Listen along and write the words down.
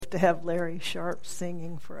to have Larry Sharp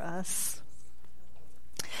singing for us.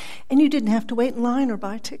 And you didn't have to wait in line or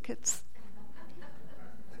buy tickets.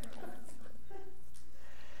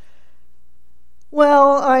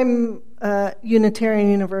 Well, I'm a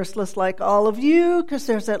Unitarian Universalist like all of you, because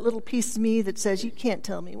there's that little piece of me that says, you can't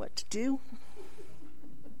tell me what to do.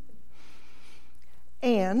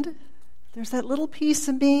 And there's that little piece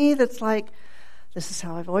of me that's like, this is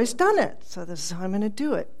how I've always done it, so this is how I'm going to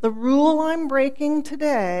do it. The rule I'm breaking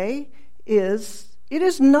today is, it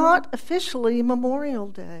is not officially Memorial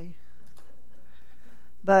Day.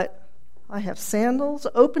 But I have sandals,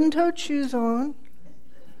 open-toed shoes on.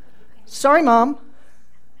 Sorry, Mom.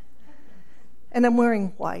 And I'm wearing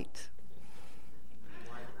white.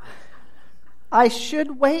 I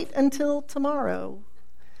should wait until tomorrow.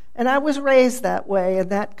 And I was raised that way, in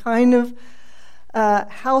that kind of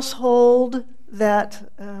household that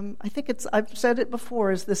I think I've said it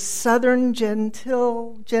before, is this Southern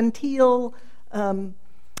genteel.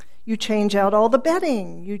 You change out all the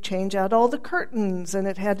bedding, you change out all the curtains, and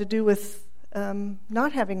it had to do with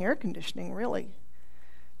not having air conditioning, really.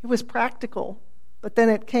 It was practical, but then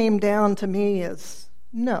it came down to me as,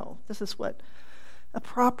 no, this is what a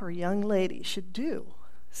proper young lady should do.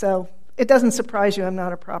 So it doesn't surprise you I'm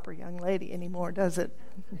not a proper young lady anymore, does it?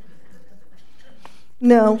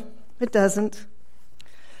 No, it doesn't.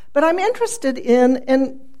 But I'm interested in,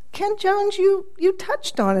 and Ken Jones, you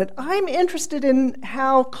touched on it, I'm interested in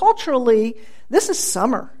how culturally, this is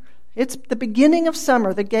summer. It's the beginning of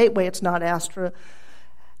summer, the gateway. It's not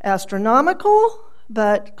astronomical,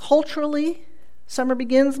 but culturally, summer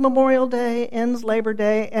begins Memorial Day, ends Labor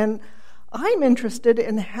Day, and I'm interested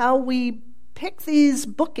in how we pick these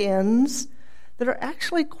bookends that are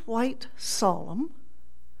actually quite solemn.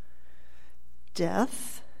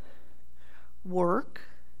 Death, work,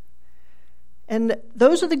 and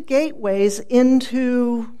those are the gateways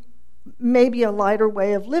into maybe a lighter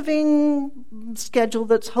way of living, schedule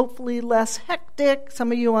that's hopefully less hectic.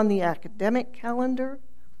 Some of you on the academic calendar,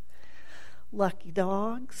 lucky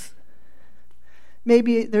dogs.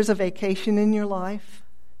 Maybe there's a vacation in your life.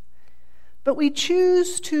 But we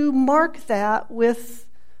choose to mark that with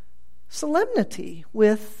solemnity,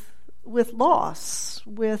 with loss,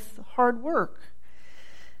 with hard work.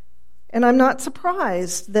 And I'm not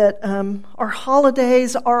surprised that our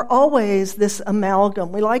holidays are always this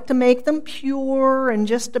amalgam. We like to make them pure and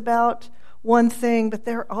just about one thing, but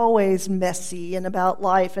they're always messy and about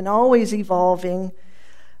life and always evolving.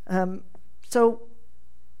 So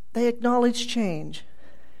they acknowledge change.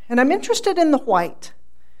 And I'm interested in the white,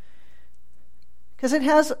 because it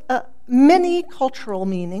has many cultural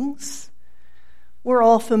meanings. We're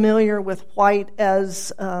all familiar with white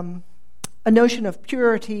as a notion of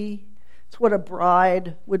purity. It's what a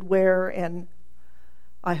bride would wear, and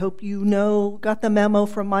I hope you got the memo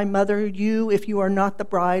from my mother, if you are not the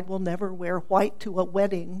bride, will never wear white to a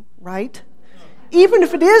wedding, right? Even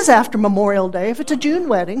if it is after Memorial Day, if it's a June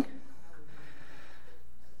wedding.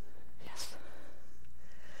 Yes.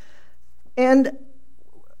 And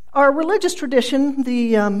our religious tradition,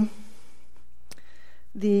 the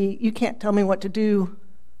you can't tell me what to do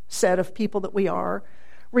set of people that we are,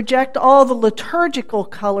 reject all the liturgical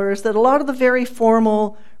colors that a lot of the very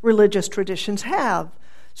formal religious traditions have.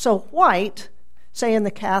 So white, say in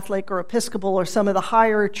the Catholic or Episcopal or some of the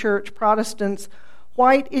higher church Protestants,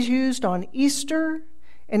 white is used on Easter,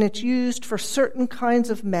 and it's used for certain kinds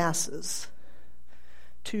of masses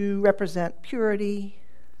to represent purity,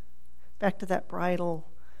 back to that bridal,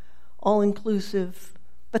 all-inclusive.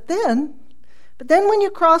 But then when you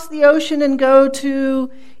cross the ocean and go to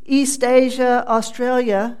East Asia,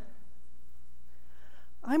 Australia,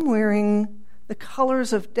 I'm wearing the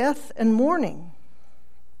colors of death and mourning.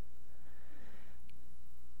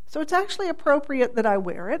 So it's actually appropriate that I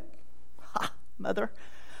wear it, Mother,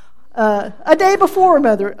 a day before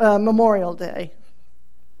Memorial Day.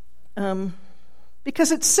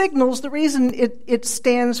 Because it signals, the reason it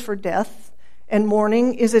stands for death and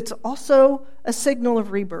mourning is it's also a signal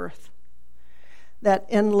of rebirth, that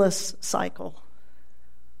endless cycle.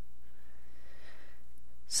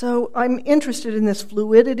 So I'm interested in this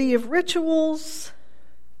fluidity of rituals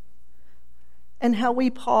and how we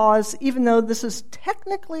pause, even though this is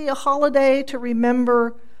technically a holiday to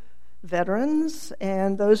remember veterans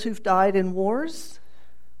and those who've died in wars.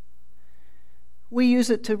 We use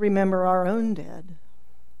it to remember our own dead.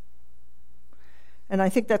 And I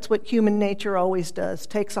think that's what human nature always does,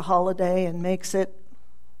 takes a holiday and makes it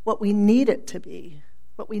what we need it to be,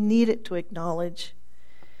 what we need it to acknowledge.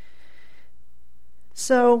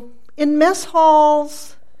 So in mess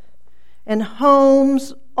halls and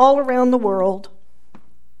homes all around the world,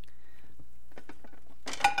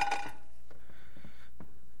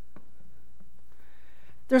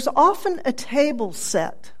 there's often a table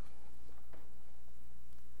set.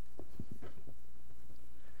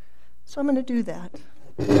 So I'm going to do that.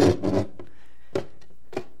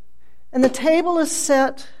 And the table is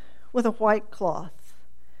set with a white cloth.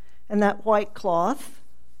 And that white cloth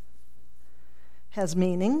has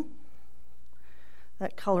meaning.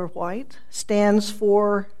 That color white stands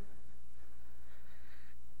for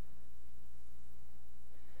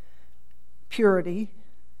purity,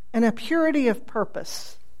 and a purity of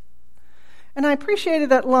purpose. And I appreciated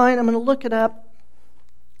that line. I'm going to look it up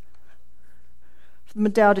from the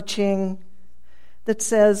Tao Te Ching that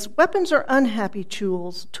says, weapons are unhappy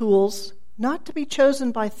tools not to be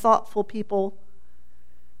chosen by thoughtful people,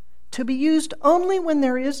 to be used only when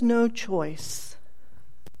there is no choice.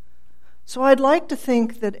 So I'd like to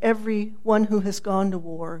think that everyone who has gone to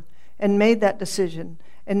war and made that decision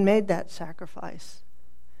and made that sacrifice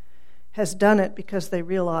has done it because they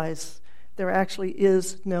realize there actually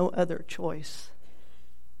is no other choice.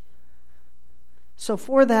 So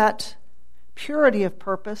for that purity of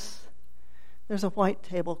purpose, there's a white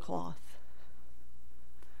tablecloth.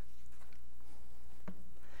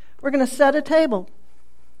 We're going to set a table.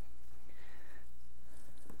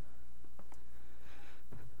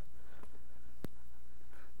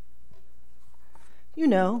 You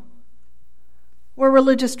know, we're a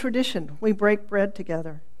religious tradition. We break bread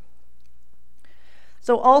together.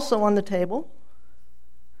 So also on the table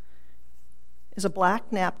is a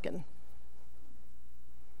black napkin.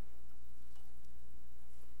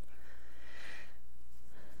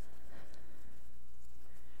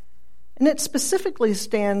 And it specifically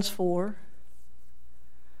stands for,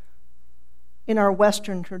 in our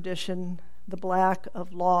Western tradition, the black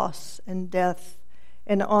of loss and death.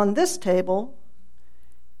 And on this table,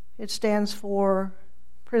 it stands for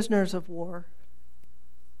prisoners of war.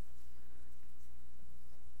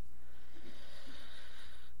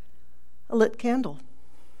 A lit candle.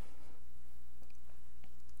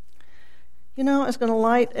 You know, I was going to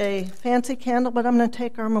light a fancy candle, but I'm going to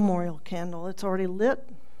take our memorial candle. It's already lit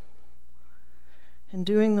and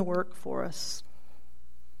doing the work for us.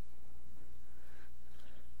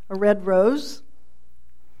 A red rose.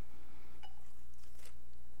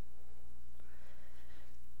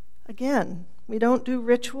 Again, we don't do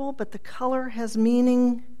ritual, but the color has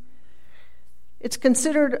meaning. It's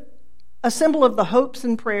considered a symbol of the hopes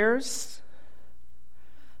and prayers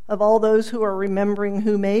of all those who are remembering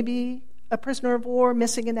who may be a prisoner of war,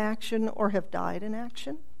 missing in action, or have died in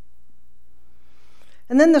action.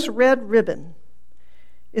 And then this red ribbon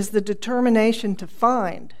is the determination to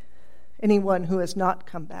find anyone who has not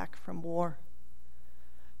come back from war.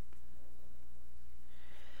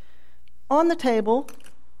 On the table,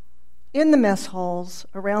 in the mess halls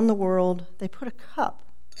around the world, they put a cup,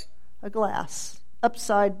 a glass,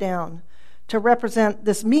 upside down to represent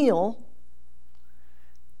this meal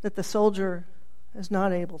that the soldier is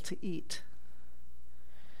not able to eat.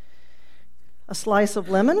 A slice of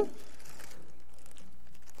lemon.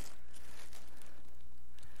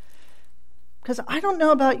 Because I don't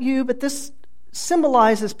know about you, but this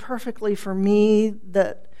symbolizes perfectly for me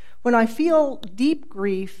that when I feel deep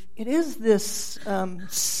grief, it is this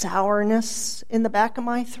sourness in the back of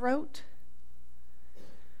my throat.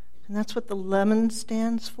 And that's what the lemon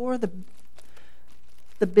stands for, the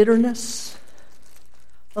bitterness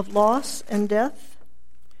of loss and death.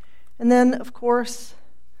 And then, of course,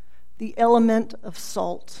 the element of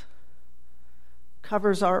salt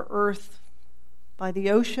covers our earth by the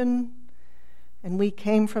ocean, and we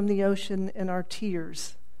came from the ocean, and our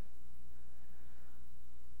tears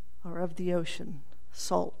are of the ocean,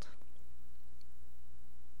 salt.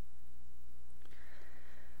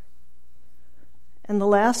 And the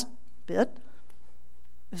last bit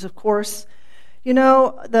is, of course, you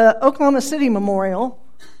know, the Oklahoma City Memorial,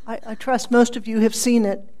 I trust most of you have seen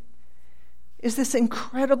it, is this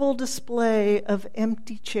incredible display of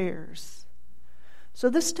empty chairs. So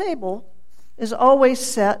this table is always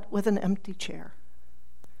set with an empty chair.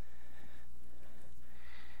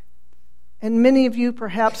 And many of you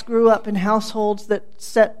perhaps grew up in households that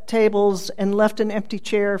set tables and left an empty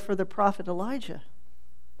chair for the prophet Elijah.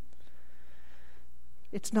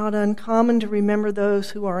 It's not uncommon to remember those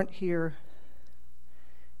who aren't here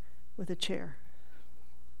with a chair.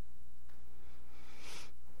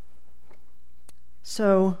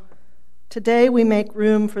 So today we make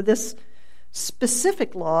room for this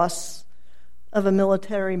specific loss of a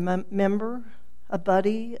military member, a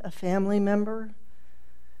buddy, a family member,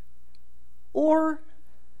 or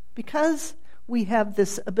because we have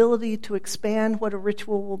this ability to expand what a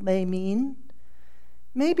ritual may mean,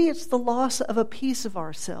 maybe it's the loss of a piece of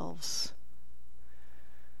ourselves.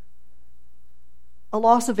 a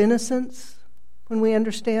loss of innocence when we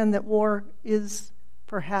understand that war is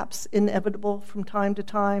perhaps inevitable from time to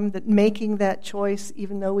time, that making that choice,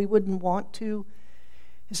 even though we wouldn't want to,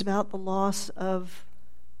 is about the loss of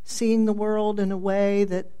seeing the world in a way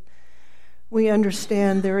that we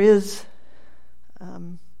understand there is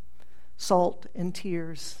salt and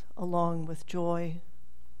tears along with joy.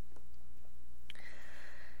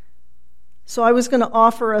 So I was going to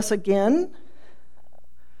offer us again,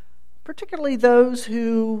 particularly those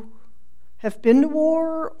who have been to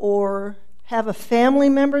war or have a family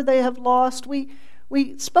member they have lost. We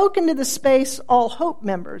spoke into the space all Hope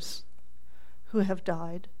members who have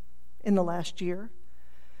died in the last year.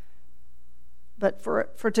 But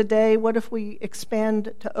for today, what if we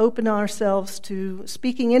expand to open ourselves to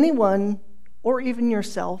speaking anyone, or even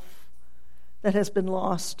yourself, that has been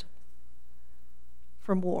lost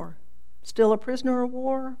from war? Still a prisoner of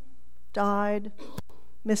war, died,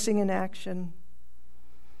 missing in action.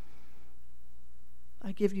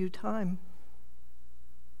 I give you time.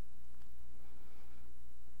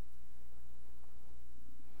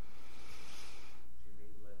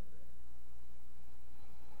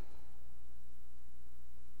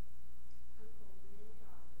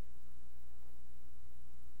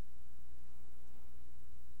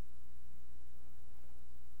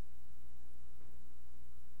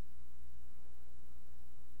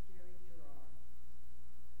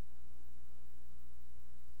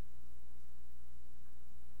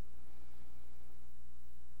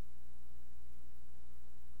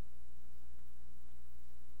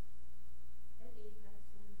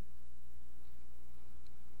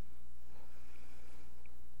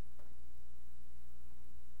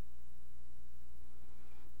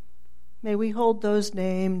 May we hold those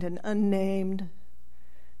named and unnamed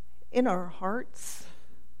in our hearts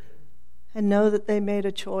and know that they made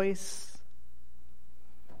a choice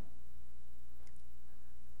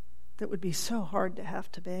that would be so hard to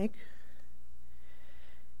have to make.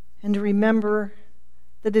 And to remember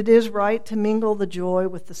that it is right to mingle the joy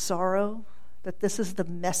with the sorrow, that this is the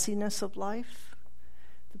messiness of life,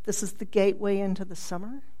 that this is the gateway into the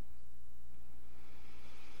summer.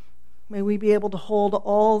 May we be able to hold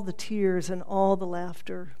all the tears and all the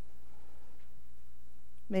laughter.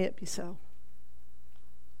 May it be so.